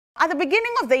At the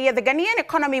beginning of the year, the Ghanaian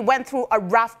economy went through a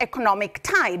rough economic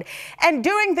tide. And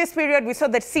during this period, we saw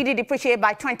the cedi depreciate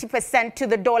by 20% to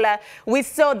the dollar. We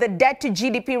saw the debt to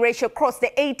GDP ratio cross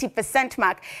the 80%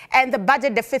 mark. And the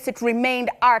budget deficit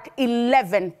remained at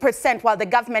 11%, while the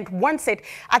government wants it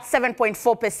at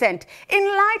 7.4%. In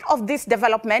light of this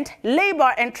development,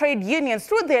 labor and trade unions,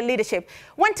 through their leadership,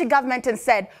 went to government and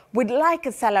said, we'd like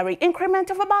a salary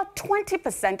increment of about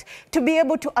 20% to be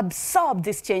able to absorb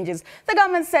these changes. The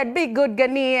government said, be good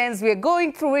Ghanaians, we're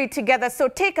going through it together, so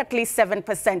take at least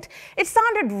 7%. It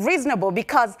sounded reasonable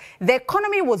because the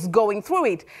economy was going through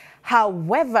it.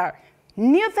 However,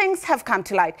 new things have come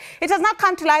to light. It has now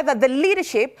come to light that the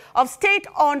leadership of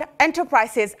state-owned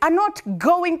enterprises are not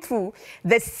going through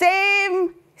the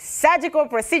same surgical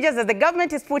procedures as the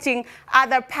government is putting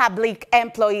other public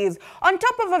employees. On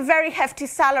top of a very hefty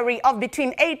salary of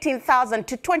between 18,000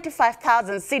 to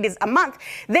 25,000 cedis a month,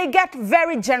 they get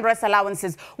very generous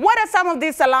allowances. What are some of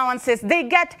these allowances? They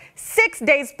get 6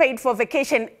 days paid for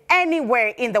vacation anywhere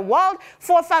in the world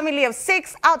for a family of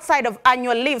 6 outside of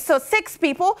annual leave. So 6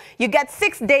 people, you get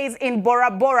 6 days in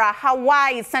Bora Bora,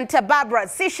 Hawaii, Santa Barbara,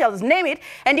 Seychelles, name it,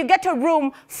 and you get a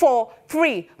room for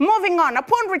 3. Moving on,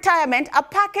 upon retirement, a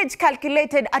package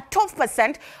calculated at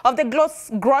 12% of the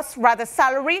gross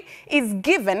salary is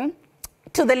given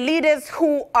to the leaders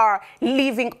who are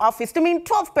leaving office. To mean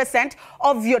 12%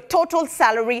 of your total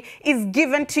salary is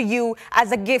given to you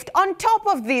as a gift. On top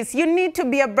of this, you need to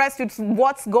be abreast with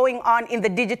what's going on in the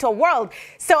digital world.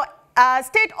 So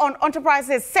state-owned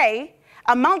enterprises say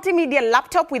a multimedia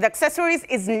laptop with accessories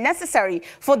is necessary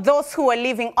for those who are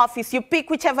leaving office. You pick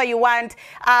whichever you want,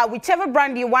 whichever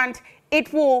brand you want,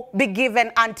 it will be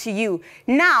given unto you.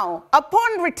 Now,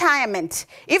 upon retirement,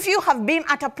 if you have been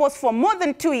at a post for more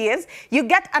than 2 years, you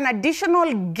get an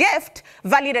additional gift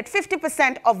valued at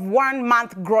 50% of 1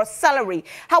 month gross salary.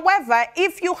 However,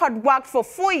 if you had worked for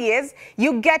 4 years,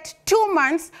 you get 2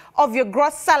 months of your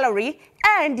gross salary,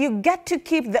 and you get to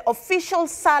keep the official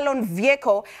salon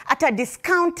vehicle at a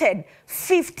discounted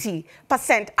 50%.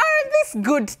 Aren't these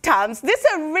good terms? These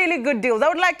are really good deals. I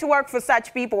would like to work for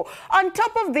such people. On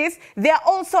top of this, there are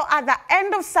also other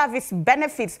end-of-service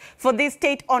benefits for these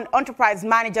state-owned enterprise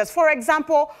managers. For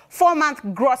example,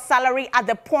 4-month gross salary at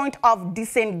the point of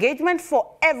disengagement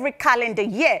for every calendar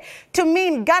year. To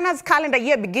mean Ghana's calendar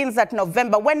year begins at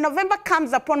November. When November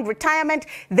comes upon retirement,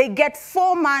 they get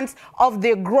 4 months of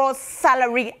their gross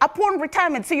salary upon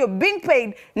retirement. So you're being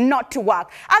paid not to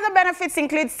work. Other benefits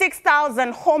include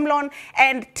 6,000 home loan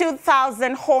and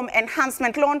 2,000 home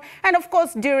enhancement loan. And of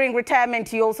course, during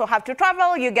retirement, you also have to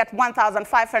travel. You get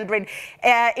 1,500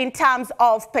 in terms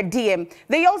of per diem.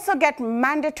 They also get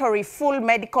mandatory full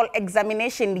medical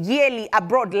examination yearly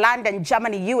abroad, London,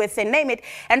 Germany, USA, name it,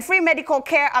 and free medical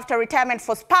care after retirement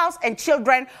for spouse and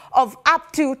children of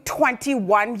up to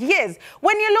 21 years.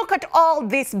 When you look at all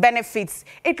these benefits,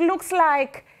 it looks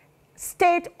like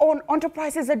state-owned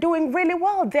enterprises are doing really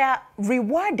well. They're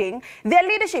rewarding their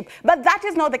leadership. But that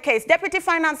is not the case. Deputy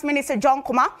Finance Minister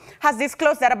GHOne has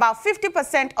disclosed that about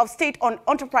 50% of state-owned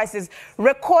enterprises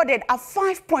recorded a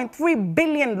 5.3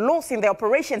 billion loss in their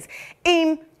operations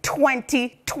in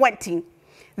 2020.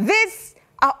 These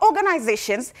are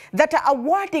organizations that are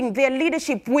awarding their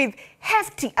leadership with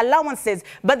hefty allowances,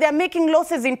 but they're making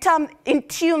losses in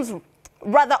tunes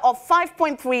of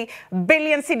 5.3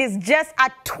 billion cedis just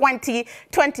at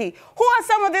 2020. Who are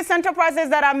some of these enterprises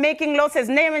that are making losses?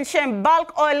 Name and shame.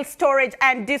 Bulk Oil Storage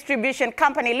and Distribution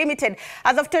Company Limited,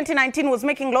 as of 2019, was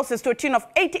making losses to a tune of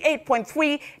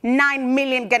 88.39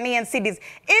 million Ghanaian cedis.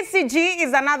 ECG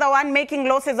is another one making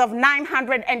losses of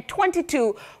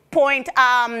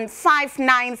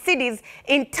 922.59 cedis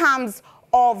in terms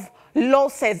of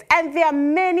losses. And there are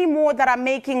many more that are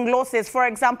making losses. For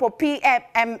example,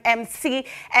 PMMC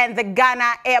and the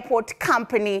Ghana Airport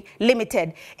Company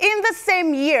Limited. In the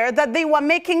same year that they were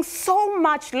making so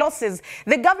much losses,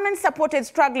 the government supported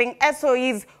struggling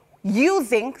SOEs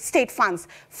using state funds.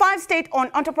 5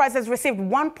 state-owned enterprises received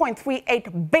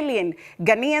 1.38 billion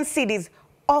Ghanaian cedis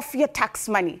of your tax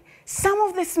money. Some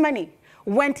of this money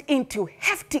went into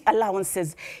hefty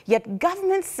allowances, yet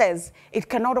government says it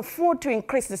cannot afford to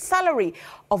increase the salary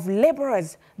of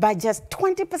laborers by just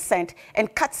 20%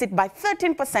 and cuts it by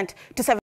 13% to 7%.